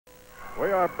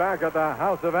We are back at the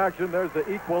House of Action. There's the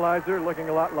Equalizer, looking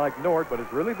a lot like Nord, but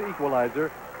it's really the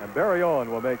Equalizer. And Barry Owen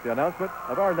will make the announcement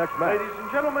of our next match. Ladies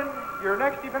and gentlemen, your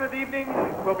next event of the evening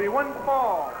will be one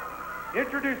fall.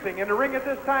 Introducing in the ring at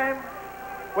this time,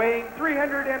 weighing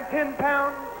 310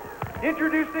 pounds,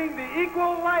 introducing the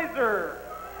Equalizer.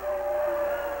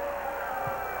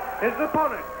 His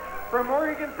opponent from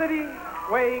Oregon City,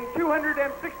 weighing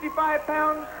 265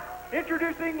 pounds,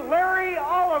 introducing Larry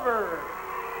Oliver.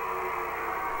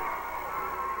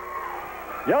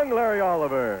 Young Larry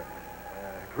Oliver,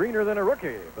 greener than a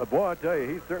rookie. But boy, I tell you,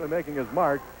 he's certainly making his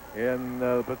mark in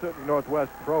the Pacific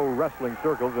Northwest pro wrestling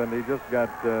circles, and he just got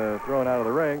thrown out of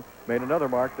the ring, made another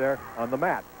mark there on the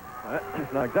mat.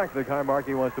 It's not exactly the kind of mark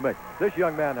he wants to make. This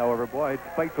young man, however, boy,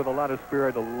 fights with a lot of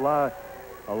spirit, a lot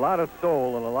of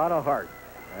soul, and a lot of heart.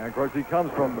 And, of course, he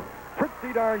comes from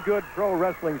pretty darn good pro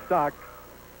wrestling stock.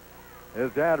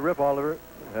 His dad, Rip Oliver,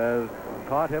 has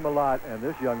taught him a lot, and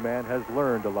this young man has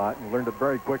learned a lot, and learned it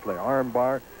very quickly. Arm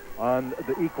bar on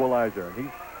the Equalizer. And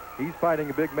he's fighting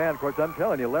a big man. Of course, I'm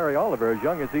telling you, Larry Oliver, as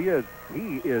young as he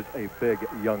is a big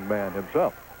young man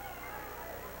himself.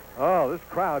 Oh, this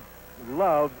crowd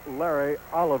loves Larry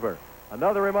Oliver.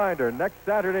 Another reminder, next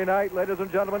Saturday night, ladies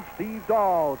and gentlemen, Steve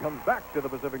Dahl comes back to the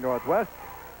Pacific Northwest.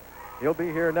 He'll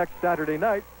be here next Saturday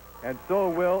night, and so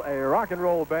will a rock and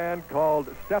roll band called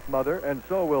Stepmother, and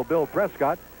so will Bill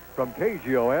Prescott from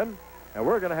KGON. And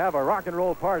we're going to have a rock and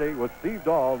roll party with Steve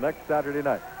Dahl next Saturday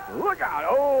night. Look out.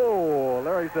 Oh,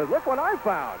 Larry says, look what I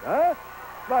found, huh?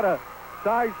 Got a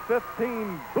size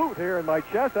 15 boot here in my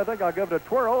chest. I think I'll give it a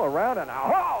twirl around, and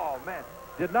oh, man.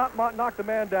 Did not knock the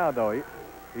man down, though.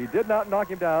 He did not knock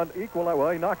him down.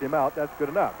 Well, he knocked him out. That's good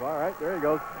enough. All right, there he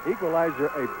goes. Equalizer,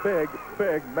 a big,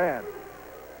 big man.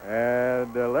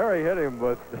 And Larry hit him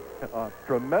with a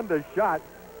tremendous shot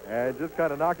and just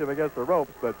kind of knocked him against the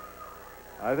ropes. But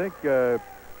I think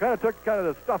kind of took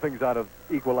the stuffings out of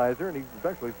Equalizer, and he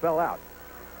eventually fell out.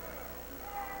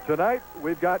 Tonight,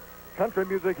 we've got country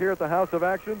music here at the House of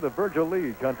Action, the Virgil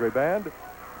Lee Country Band.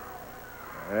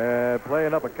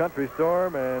 Playing up a country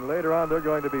storm, and later on they're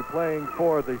going to be playing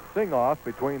for the sing-off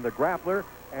between the Grappler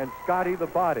and Scotty the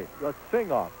Body. The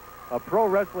sing-off, a pro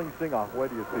wrestling sing-off. Where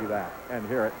do you see that and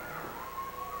hear it?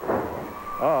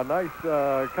 Oh, nice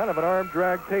kind of an arm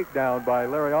drag takedown by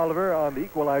Larry Oliver on the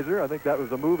Equalizer. I think that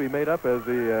was a move he made up as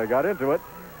he got into it.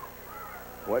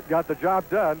 What got the job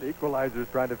done? The Equalizer's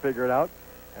trying to figure it out,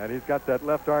 and he's got that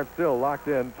left arm still locked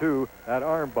in to that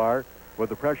arm bar with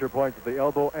the pressure points at the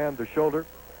elbow and the shoulder.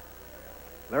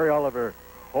 Larry Oliver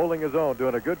holding his own,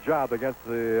 doing a good job against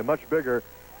the much bigger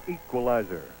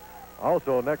Equalizer.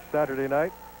 Also, next Saturday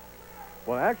night,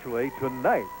 well, actually,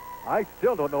 tonight, I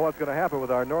still don't know what's going to happen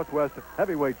with our Northwest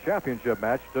Heavyweight Championship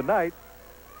match. Tonight,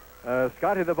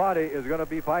 Scotty the Body is going to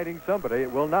be fighting somebody.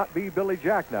 It will not be Billy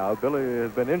Jack now. Billy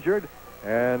has been injured,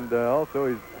 and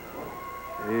also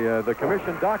the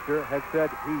commission doctor has said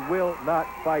he will not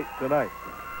fight tonight.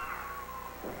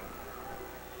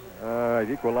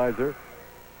 Equalizer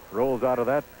rolls out of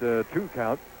that 2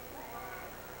 count.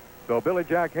 So Billy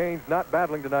Jack Haynes not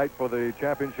battling tonight for the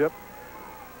championship,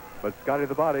 but Scotty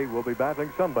the Body will be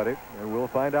battling somebody, and we'll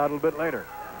find out a little bit later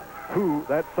who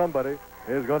that somebody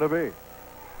is going to be.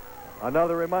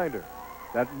 Another reminder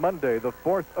that Monday, the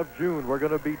 4th of June, we're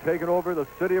going to be taking over the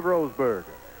city of Roseburg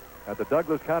at the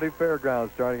Douglas County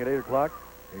Fairgrounds starting at 8 o'clock.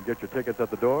 You can get your tickets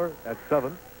at the door at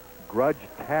 7. Grudge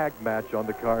tag match on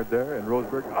the card there in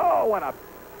Roseburg. Oh, what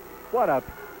a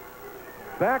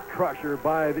back crusher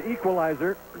by the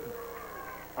Equalizer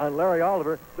on Larry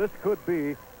Oliver. This could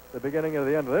be the beginning of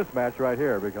the end of this match right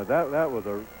here, because that was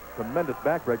a tremendous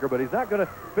backbreaker, but he's not going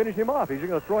to finish him off. He's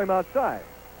going to throw him outside.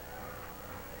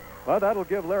 Well, that'll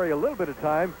give Larry a little bit of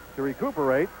time to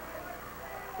recuperate.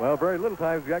 Well, very little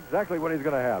time is exactly what he's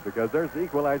going to have, because there's the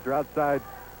Equalizer outside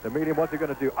to meet him. What's he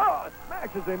going to do? Oh, it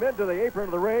smashes him into the apron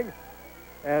of the ring.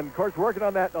 And, of course, working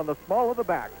on that on the small of the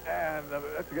back. And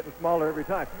that's getting smaller every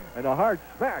time. And a hard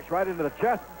smash right into the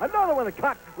chest. Another one that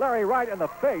caught Larry right in the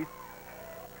face.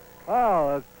 Oh,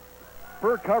 those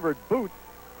fur-covered boots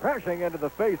crashing into the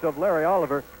face of Larry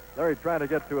Oliver. Larry trying to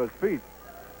get to his feet.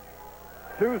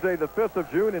 Tuesday, the 5th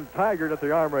of June in Tigard at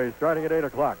the Armory, starting at 8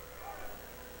 o'clock.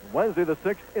 Wednesday, the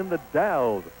 6th in the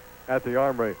Dalles at the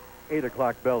Armory, 8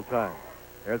 o'clock bell time.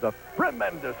 There's a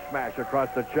tremendous smash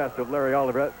across the chest of Larry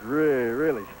Oliver. That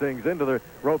really stings. Into the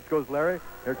ropes goes Larry.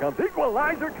 Here comes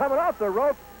Equalizer coming off the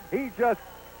ropes. He just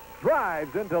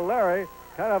drives into Larry.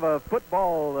 Kind of a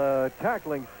football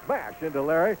tackling smash into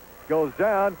Larry. Goes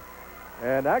down.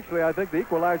 And actually, I think the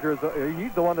Equalizer,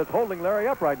 he's the one that's holding Larry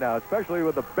up right now, especially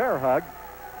with the bear hug,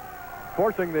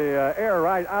 forcing the air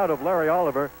right out of Larry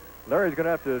Oliver. Larry's going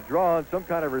to have to draw on some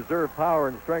kind of reserve power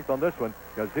and strength on this one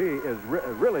because he is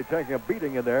really taking a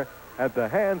beating in there at the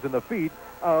hands and the feet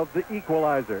of the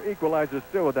Equalizer. Equalizer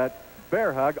still with that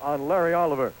bear hug on Larry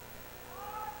Oliver.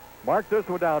 Mark this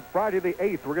one down. Friday the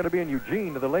 8th, we're going to be in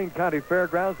Eugene at the Lane County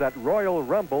Fairgrounds. That Royal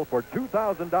Rumble for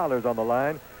 $2,000 on the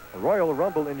line. A Royal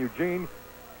Rumble in Eugene.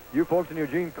 You folks in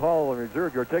Eugene, call and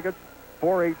reserve your tickets.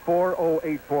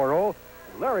 484-0840.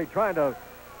 Larry trying to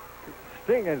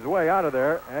sting his way out of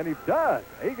there, and he does.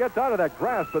 He gets out of that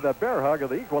grasp of the bear hug of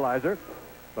the Equalizer,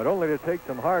 but only to take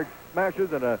some hard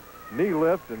smashes and a knee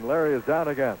lift, and Larry is down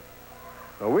again.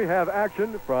 So we have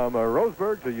action from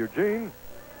Roseburg to Eugene,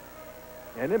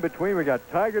 and in between we got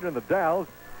Tigard and the Dalles,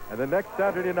 and the next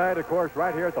Saturday night, of course,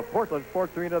 right here at the Portland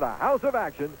Sports Arena, the House of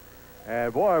Action.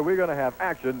 And boy, we're going to have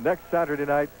action next Saturday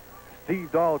night.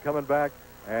 Steve Dahl coming back,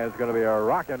 and it's going to be a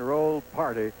rock and roll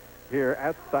party here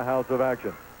at the House of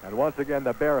Action. And once again,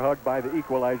 the bear hug by the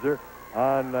Equalizer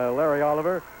on Larry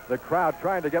Oliver. The crowd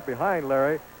trying to get behind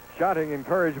Larry, shouting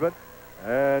encouragement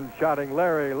and shouting,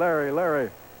 Larry, Larry, Larry.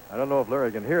 I don't know if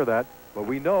Larry can hear that, but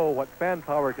we know what fan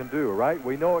power can do, right?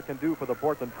 We know it can do for the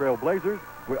Portland Trail Blazers.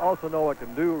 We also know it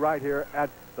can do right here at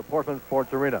the Portland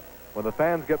Sports Arena. When the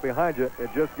fans get behind you,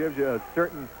 it just gives you a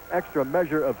certain extra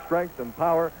measure of strength and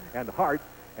power and heart,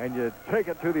 and you take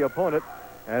it to the opponent.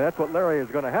 And that's what Larry is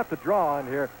going to have to draw on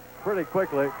here pretty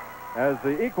quickly, as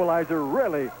the Equalizer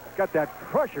really got that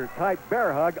crusher-type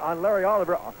bear hug on Larry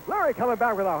Oliver. Larry coming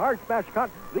back with a hard smash,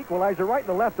 caught the Equalizer right in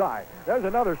the left eye. There's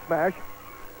another smash,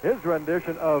 his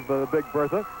rendition of Big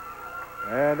Bertha.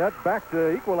 And that's back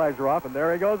to Equalizer off, and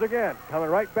there he goes again, coming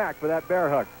right back for that bear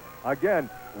hug. Again,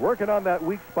 working on that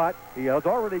weak spot. He has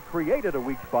already created a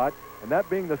weak spot, and that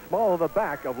being the small of the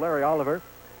back of Larry Oliver.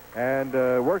 And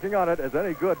working on it as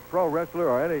any good pro wrestler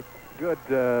or any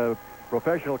good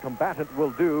professional combatant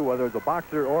will do, whether it's a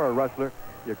boxer or a wrestler.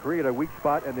 You create a weak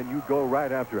spot, and then you go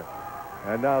right after it.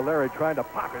 And now Larry trying to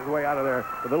pop his way out of there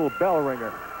with a little bell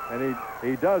ringer. And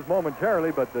he does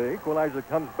momentarily, but the Equalizer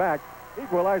comes back.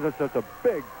 Equalizer's such a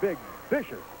big, big,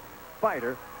 vicious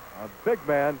fighter, a big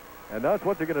man, and that's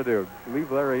what they're going to do.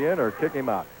 Leave Larry in or kick him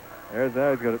out. Now he's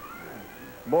going to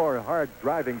more hard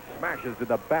driving smashes to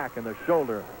the back and the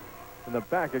shoulder. In the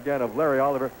back again of Larry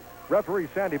Oliver. Referee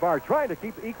Sandy Barr trying to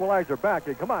keep the Equalizer back.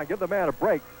 Hey, come on, give the man a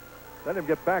break. Let him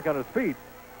get back on his feet.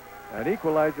 And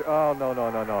Equalizer, oh, no.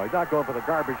 He's not going for the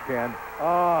garbage can.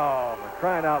 Oh, for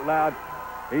crying out loud.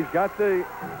 He's going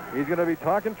to be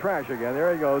talking trash again.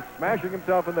 There he goes, smashing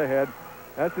himself in the head.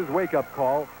 That's his wake-up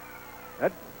call.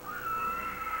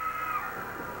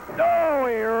 No,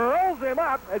 he rolls him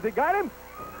up. Has he got him?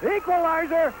 The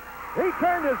Equalizer, he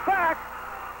turned his back.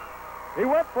 He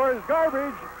went for his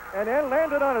garbage and then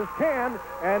landed on his can,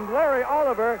 and Larry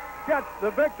Oliver gets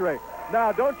the victory.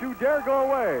 Now, don't you dare go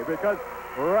away, because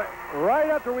right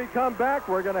after we come back,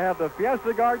 we're going to have the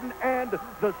Fiesta Garden and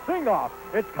the sing-off.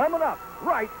 It's coming up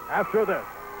right after this.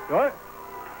 Go ahead.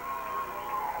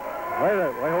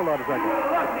 Wait, hold on a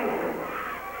second.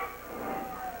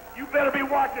 You better be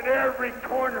watching every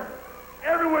corner,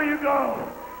 everywhere you go.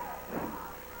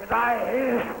 Because I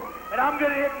hate it, and I'm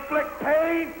going to inflict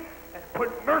pain and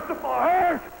put merciful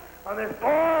hurt on this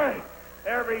boy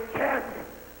every chance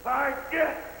I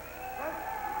get.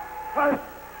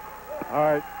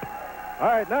 All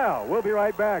right, now we'll be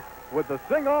right back with the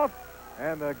sing-off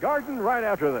and the garden right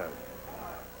after this.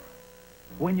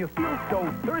 When you feel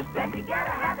so thirsty, you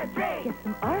gotta have a drink. Get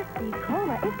some RC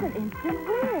Cola. It's an instant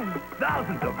win.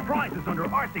 Thousands of prizes under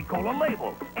RC Cola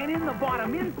labels, and in the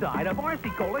bottom inside of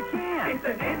RC Cola cans. It's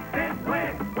an instant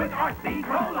win with RC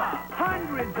Cola.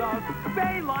 Hundreds of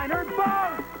Bayliner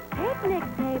boats, Picnic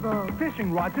tables.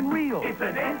 fishing rods and reels. It's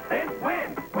an instant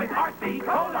win with RC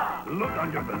Cola. Look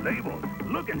under the labels.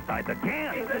 Look inside the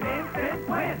cans. It's an instant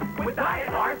win with Diet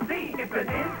RC. It's an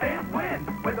instant win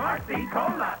with RC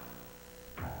Cola.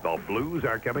 The Blues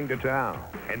are coming to town,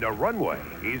 and the runway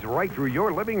is right through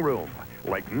your living room.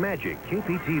 Like magic,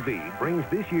 KPTV brings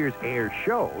this year's air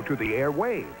show to the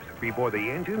airwaves before the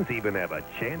engines even have a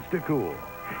chance to cool.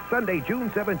 Sunday, June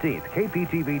 17th,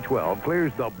 KPTV 12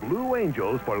 clears the Blue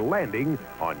Angels for landing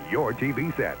on your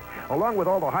TV set, along with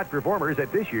all the hot performers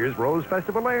at this year's Rose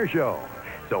Festival Air Show.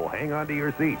 So hang on to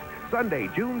your seat. Sunday,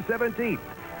 June 17th,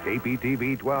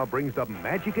 KPTV 12 brings the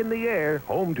magic in the air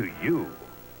home to you.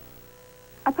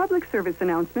 A public service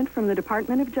announcement from the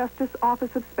Department of Justice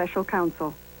Office of Special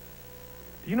Counsel.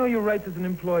 Do you know your rights as an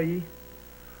employee?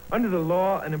 Under the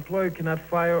law, an employer cannot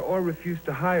fire or refuse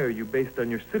to hire you based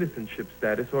on your citizenship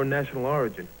status or national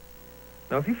origin.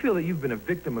 Now, if you feel that you've been a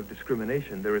victim of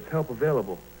discrimination, there is help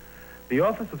available. The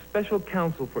Office of Special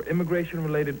Counsel for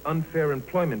Immigration-Related Unfair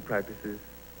Employment Practices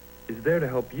is there to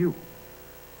help you.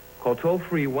 Call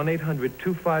toll-free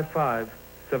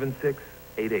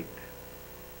 1-800-255-7688.